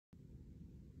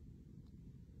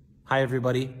Hi,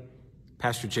 everybody.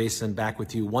 Pastor Jason back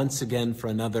with you once again for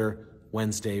another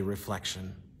Wednesday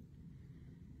reflection.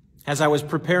 As I was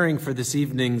preparing for this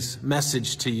evening's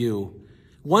message to you,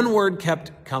 one word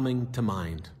kept coming to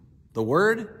mind. The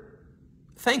word,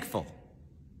 thankful.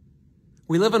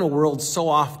 We live in a world so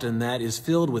often that is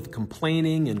filled with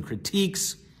complaining and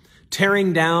critiques,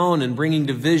 tearing down and bringing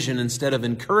division instead of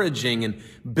encouraging and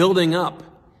building up.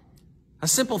 A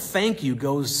simple thank you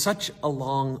goes such a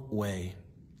long way.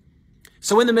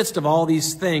 So in the midst of all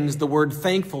these things, the word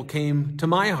thankful came to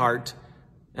my heart,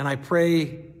 and I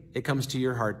pray it comes to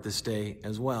your heart this day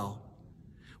as well.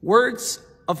 Words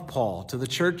of Paul to the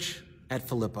church at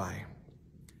Philippi.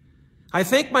 I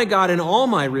thank my God in all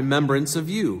my remembrance of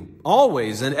you,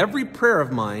 always in every prayer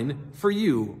of mine for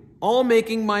you, all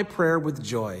making my prayer with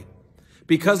joy,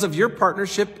 because of your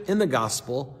partnership in the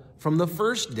gospel from the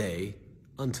first day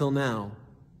until now.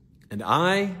 And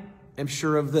I am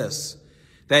sure of this,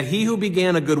 that he who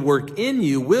began a good work in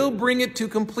you will bring it to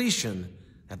completion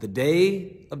at the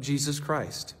day of Jesus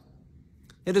Christ.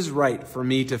 It is right for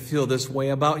me to feel this way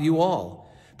about you all,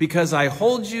 because I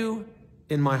hold you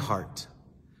in my heart,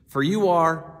 for you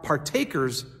are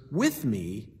partakers with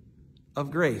me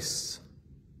of grace.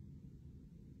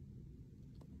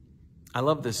 I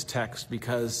love this text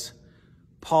because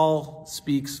Paul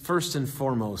speaks first and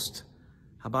foremost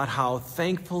about how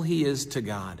thankful he is to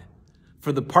God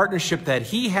for the partnership that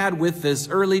he had with this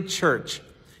early church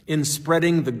in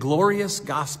spreading the glorious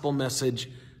gospel message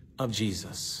of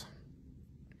Jesus.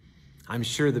 I'm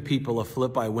sure the people of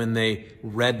Philippi, when they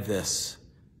read this,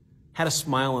 had a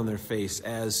smile on their face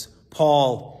as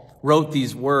Paul wrote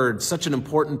these words, such an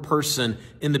important person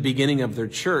in the beginning of their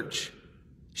church,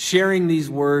 sharing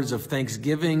these words of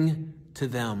thanksgiving to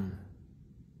them.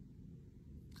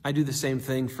 I do the same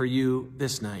thing for you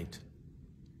this night.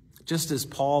 Just as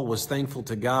Paul was thankful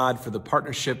to God for the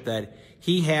partnership that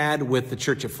he had with the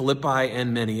church of Philippi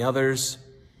and many others,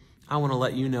 I want to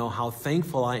let you know how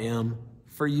thankful I am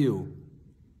for you.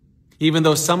 Even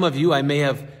though some of you I may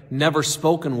have never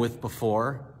spoken with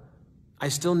before, I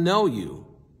still know you,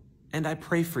 and I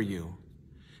pray for you.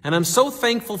 And I'm so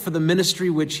thankful for the ministry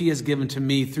which he has given to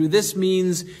me through this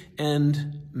means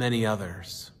and many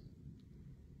others.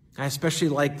 I especially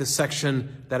like the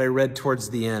section that I read towards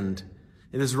the end.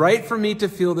 It is right for me to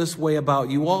feel this way about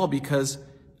you all because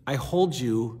I hold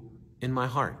you in my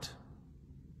heart.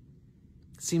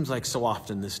 It seems like so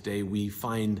often this day we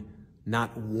find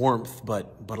not warmth,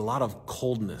 but a lot of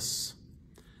coldness.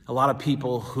 A lot of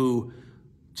people who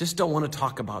just don't want to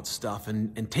talk about stuff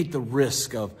and take the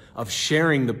risk of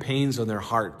sharing the pains on their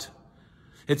heart.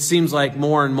 It seems like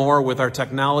more and more with our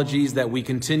technologies that we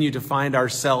continue to find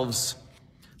ourselves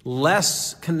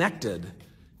less connected,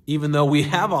 even though we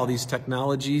have all these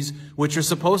technologies which are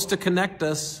supposed to connect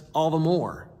us all the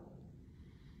more.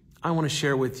 I want to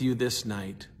share with you this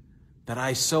night that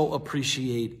I so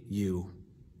appreciate you.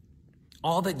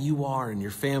 All that you are in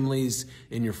your families,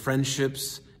 in your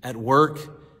friendships, at work,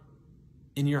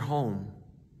 in your home.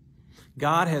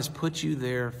 God has put you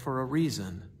there for a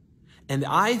reason, and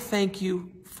I thank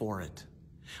you for it.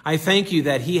 I thank you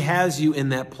that he has you in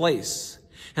that place,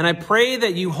 and I pray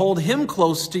that you hold him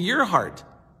close to your heart,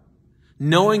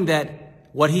 knowing that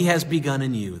what he has begun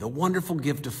in you, the wonderful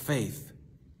gift of faith,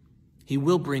 he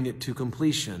will bring it to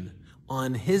completion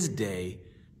on his day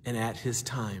and at his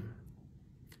time.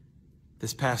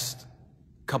 This past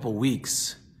couple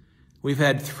weeks, we've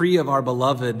had 3 of our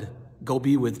beloved go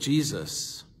be with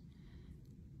Jesus.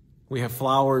 We have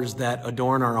flowers that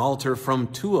adorn our altar from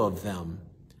 2 of them.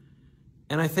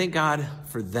 And I thank God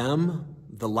for them,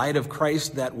 the light of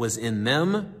Christ that was in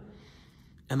them,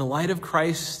 and the light of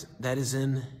Christ that is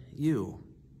in you.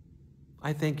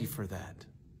 I thank you for that.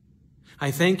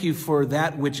 I thank you for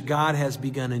that which God has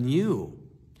begun in you.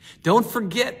 Don't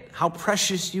forget how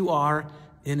precious you are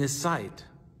in his sight.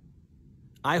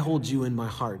 I hold you in my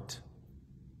heart.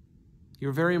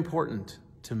 You're very important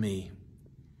to me.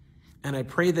 And I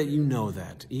pray that you know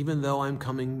that, even though I'm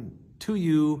coming to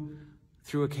you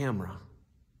through a camera.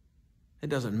 It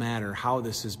doesn't matter how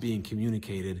this is being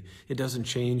communicated. It doesn't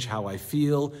change how I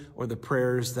feel or the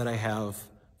prayers that I have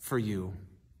for you.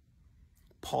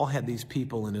 Paul had these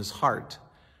people in his heart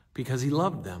because he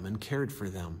loved them and cared for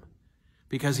them,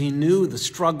 because he knew the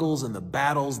struggles and the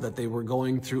battles that they were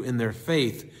going through in their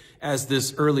faith as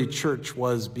this early church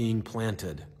was being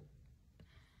planted.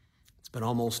 It's been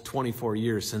almost 24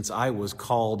 years since I was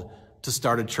called to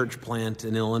start a church plant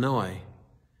in Illinois.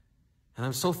 And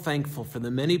I'm so thankful for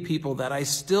the many people that I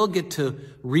still get to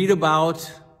read about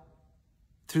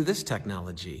through this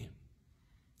technology.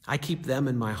 I keep them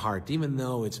in my heart, even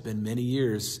though it's been many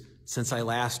years since I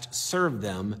last served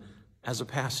them as a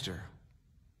pastor.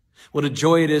 What a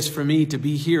joy it is for me to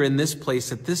be here in this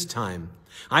place at this time.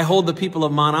 I hold the people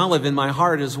of Mount Olive in my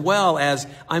heart as well, as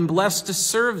I'm blessed to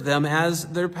serve them as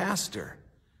their pastor.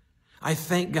 I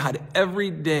thank God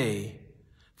every day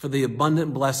for the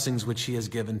abundant blessings which He has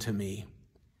given to me.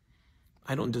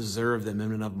 I don't deserve them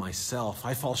in and of myself.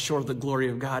 I fall short of the glory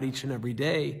of God each and every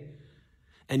day.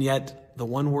 And yet, the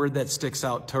one word that sticks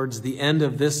out towards the end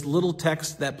of this little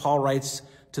text that Paul writes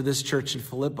to this church in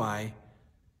Philippi,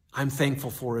 I'm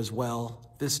thankful for as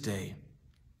well this day.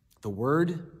 The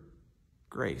word,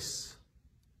 grace.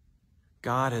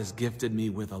 God has gifted me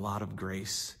with a lot of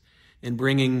grace in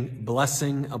bringing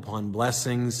blessing upon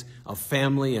blessings of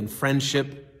family and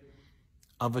friendship,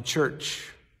 of a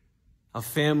church, of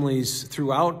families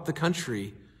throughout the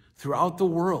country, throughout the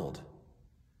world.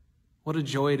 What a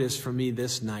joy it is for me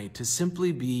this night to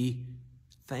simply be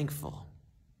thankful.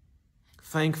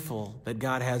 Thankful that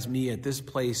God has me at this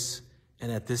place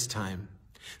and at this time.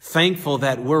 Thankful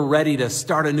that we're ready to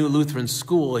start a new Lutheran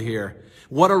school here.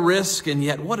 What a risk, and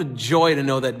yet what a joy to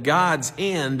know that God's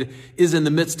hand is in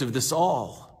the midst of this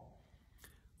all.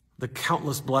 The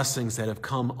countless blessings that have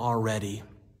come already.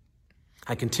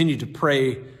 I continue to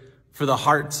pray for the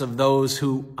hearts of those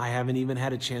who I haven't even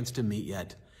had a chance to meet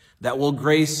yet, that will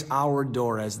grace our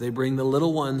door as they bring the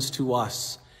little ones to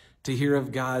us to hear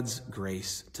of God's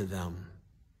grace to them.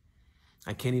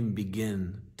 I can't even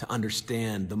begin to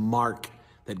understand the mark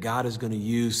that God is going to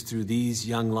use through these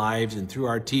young lives and through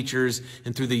our teachers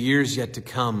and through the years yet to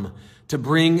come to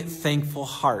bring thankful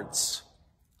hearts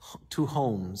to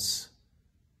homes,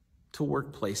 to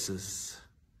workplaces,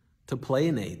 to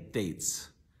play dates,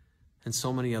 and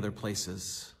so many other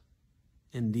places.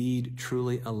 Indeed,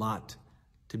 truly a lot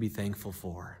to be thankful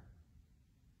for.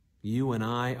 You and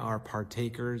I are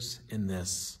partakers in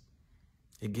this.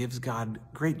 It gives God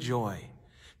great joy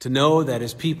to know that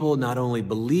His people not only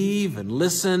believe and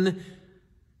listen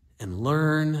and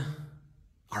learn,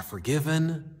 are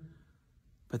forgiven,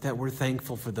 but that we're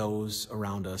thankful for those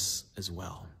around us as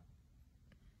well.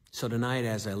 So tonight,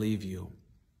 as I leave you,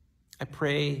 I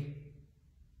pray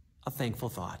a thankful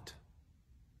thought.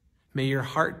 May your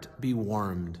heart be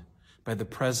warmed by the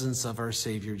presence of our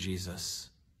Savior Jesus.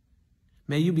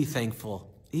 May you be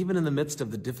thankful, even in the midst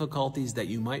of the difficulties that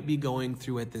you might be going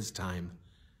through at this time.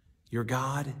 Your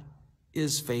God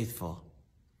is faithful.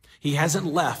 He hasn't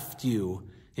left you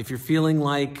if you're feeling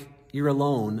like you're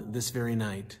alone this very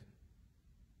night.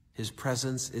 His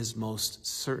presence is most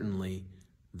certainly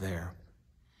there.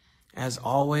 As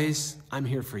always, I'm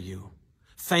here for you.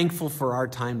 Thankful for our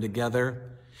time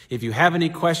together. If you have any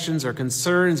questions or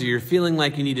concerns, or you're feeling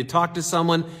like you need to talk to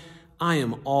someone, I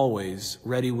am always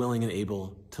ready, willing, and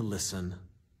able to listen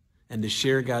and to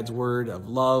share God's word of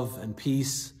love and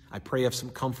peace. I pray of some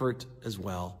comfort as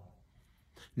well,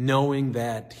 knowing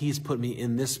that He's put me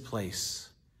in this place,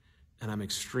 and I'm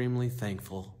extremely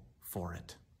thankful for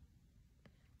it.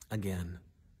 Again,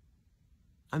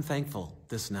 I'm thankful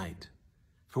this night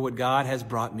for what God has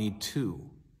brought me to,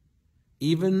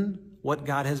 even what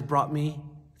God has brought me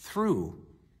through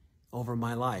over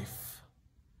my life.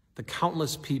 The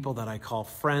countless people that I call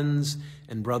friends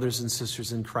and brothers and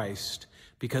sisters in Christ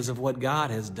because of what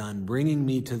God has done, bringing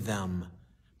me to them,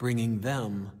 bringing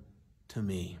them to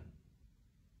me.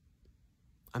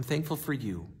 I'm thankful for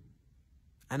you,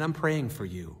 and I'm praying for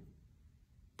you,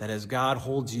 that as God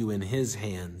holds you in His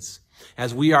hands,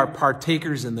 as we are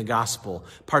partakers in the gospel,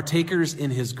 partakers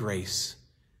in His grace,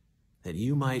 that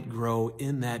you might grow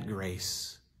in that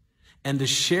grace and to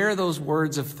share those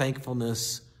words of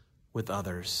thankfulness with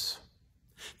others.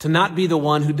 To not be the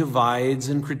one who divides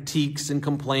and critiques and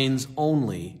complains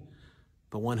only,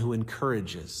 but one who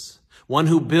encourages, one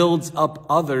who builds up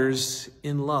others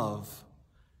in love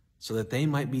so that they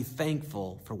might be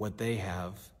thankful for what they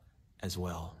have as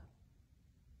well.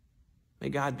 May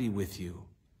God be with you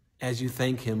as you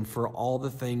thank Him for all the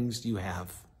things you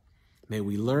have. May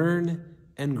we learn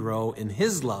and grow in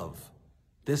His love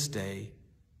this day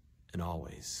and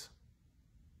always.